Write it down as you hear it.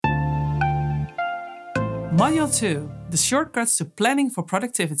Module 2, the shortcuts to planning for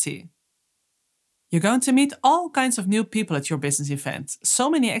productivity. You're going to meet all kinds of new people at your business event, so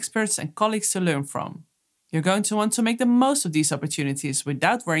many experts and colleagues to learn from. You're going to want to make the most of these opportunities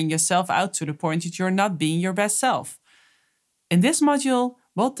without wearing yourself out to the point that you're not being your best self. In this module,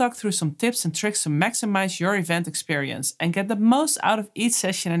 we'll talk through some tips and tricks to maximize your event experience and get the most out of each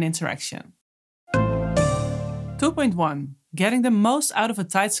session and interaction. 2.1. Getting the most out of a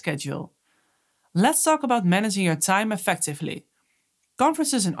tight schedule. Let's talk about managing your time effectively.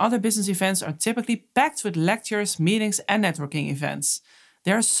 Conferences and other business events are typically packed with lectures, meetings, and networking events.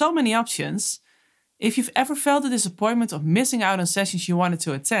 There are so many options. If you've ever felt the disappointment of missing out on sessions you wanted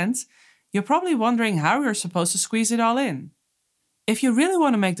to attend, you're probably wondering how you're supposed to squeeze it all in. If you really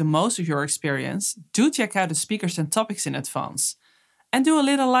want to make the most of your experience, do check out the speakers and topics in advance, and do a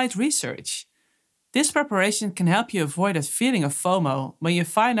little light research. This preparation can help you avoid that feeling of FOMO when you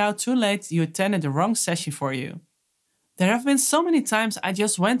find out too late you attended the wrong session for you. There have been so many times I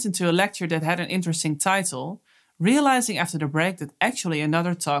just went into a lecture that had an interesting title, realizing after the break that actually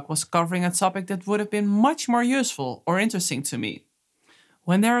another talk was covering a topic that would have been much more useful or interesting to me.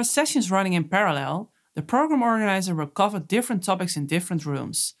 When there are sessions running in parallel, the program organizer will cover different topics in different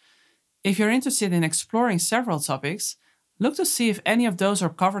rooms. If you're interested in exploring several topics, look to see if any of those are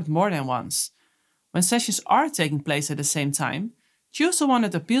covered more than once. When sessions are taking place at the same time, choose the one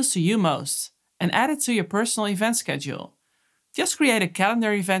that appeals to you most and add it to your personal event schedule. Just create a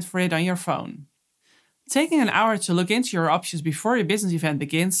calendar event for it on your phone. Taking an hour to look into your options before your business event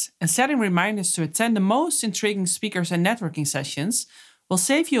begins and setting reminders to attend the most intriguing speakers and networking sessions will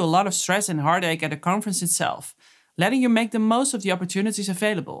save you a lot of stress and heartache at the conference itself, letting you make the most of the opportunities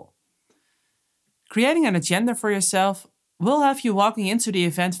available. Creating an agenda for yourself will have you walking into the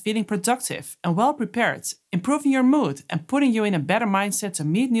event feeling productive and well prepared, improving your mood and putting you in a better mindset to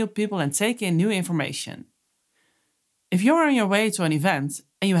meet new people and take in new information. If you're on your way to an event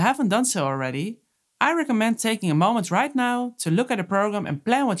and you haven't done so already, I recommend taking a moment right now to look at the program and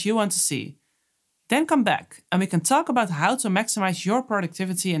plan what you want to see. Then come back and we can talk about how to maximize your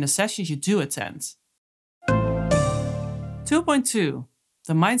productivity in the sessions you do attend. 2.2.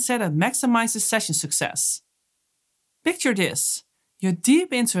 The mindset that maximizes session success. Picture this. You're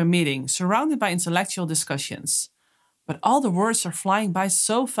deep into a meeting, surrounded by intellectual discussions. But all the words are flying by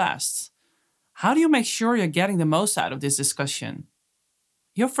so fast. How do you make sure you're getting the most out of this discussion?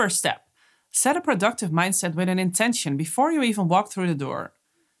 Your first step. Set a productive mindset with an intention before you even walk through the door.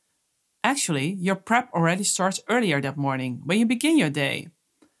 Actually, your prep already starts earlier that morning, when you begin your day.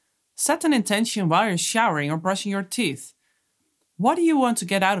 Set an intention while you're showering or brushing your teeth. What do you want to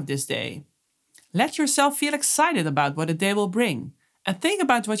get out of this day? Let yourself feel excited about what the day will bring, and think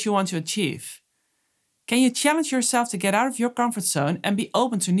about what you want to achieve. Can you challenge yourself to get out of your comfort zone and be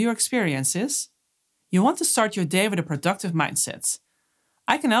open to new experiences? You want to start your day with a productive mindset.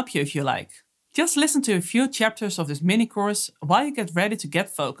 I can help you if you like. Just listen to a few chapters of this mini course while you get ready to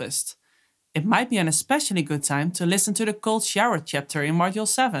get focused. It might be an especially good time to listen to the cold shower chapter in Module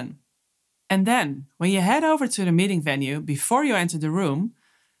 7. And then, when you head over to the meeting venue before you enter the room,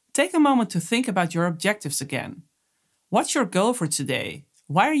 take a moment to think about your objectives again. What's your goal for today?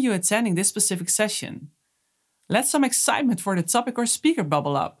 Why are you attending this specific session? Let some excitement for the topic or speaker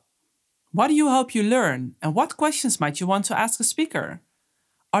bubble up. What do you hope you learn, and what questions might you want to ask a speaker?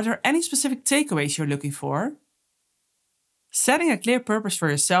 Are there any specific takeaways you're looking for? Setting a clear purpose for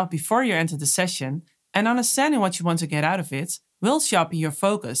yourself before you enter the session and understanding what you want to get out of it will sharpen your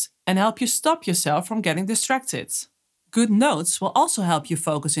focus and help you stop yourself from getting distracted. Good notes will also help you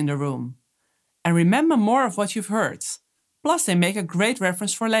focus in the room. And remember more of what you've heard. Plus, they make a great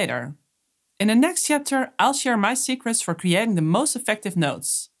reference for later. In the next chapter, I'll share my secrets for creating the most effective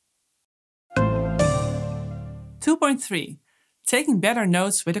notes. 2.3. Taking better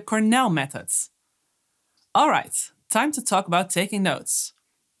notes with the Cornell method. Alright, time to talk about taking notes.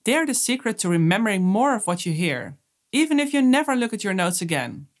 They are the secret to remembering more of what you hear, even if you never look at your notes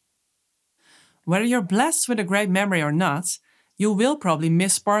again. Whether you're blessed with a great memory or not, you will probably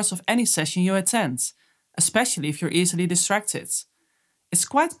miss parts of any session you attend, especially if you're easily distracted. It's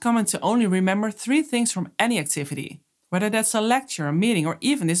quite common to only remember 3 things from any activity, whether that's a lecture, a meeting, or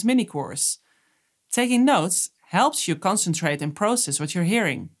even this mini course. Taking notes helps you concentrate and process what you're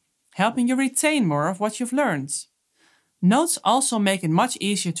hearing, helping you retain more of what you've learned. Notes also make it much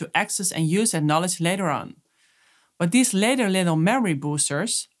easier to access and use that knowledge later on. But these later little memory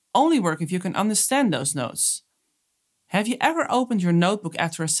boosters only work if you can understand those notes. Have you ever opened your notebook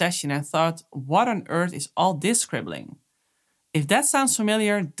after a session and thought, what on earth is all this scribbling? If that sounds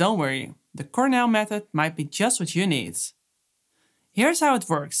familiar, don't worry. The Cornell method might be just what you need. Here's how it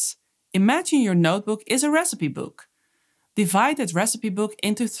works. Imagine your notebook is a recipe book. Divide that recipe book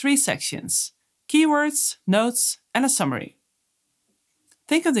into 3 sections: keywords, notes, and a summary.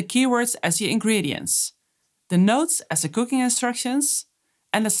 Think of the keywords as the ingredients, the notes as the cooking instructions,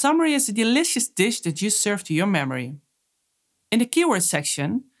 and the summary as the delicious dish that you serve to your memory. In the keywords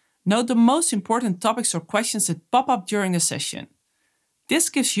section, note the most important topics or questions that pop up during the session. This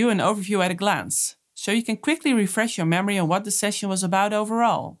gives you an overview at a glance, so you can quickly refresh your memory on what the session was about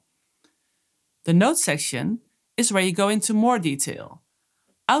overall. The notes section is where you go into more detail,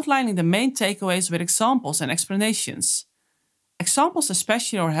 outlining the main takeaways with examples and explanations. Examples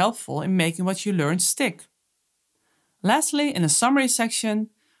especially are helpful in making what you learned stick. Lastly, in the summary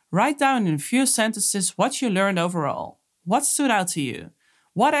section, write down in a few sentences what you learned overall. What stood out to you?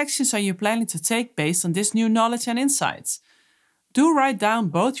 What actions are you planning to take based on this new knowledge and insights? Do write down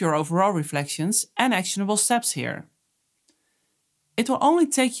both your overall reflections and actionable steps here. It will only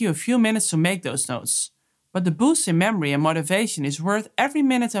take you a few minutes to make those notes, but the boost in memory and motivation is worth every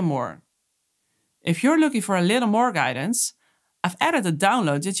minute and more. If you're looking for a little more guidance, I've added a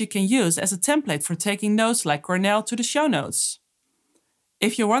download that you can use as a template for taking notes like Cornell to the show notes.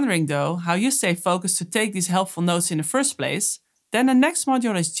 If you're wondering though how you stay focused to take these helpful notes in the first place, then the next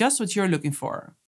module is just what you're looking for.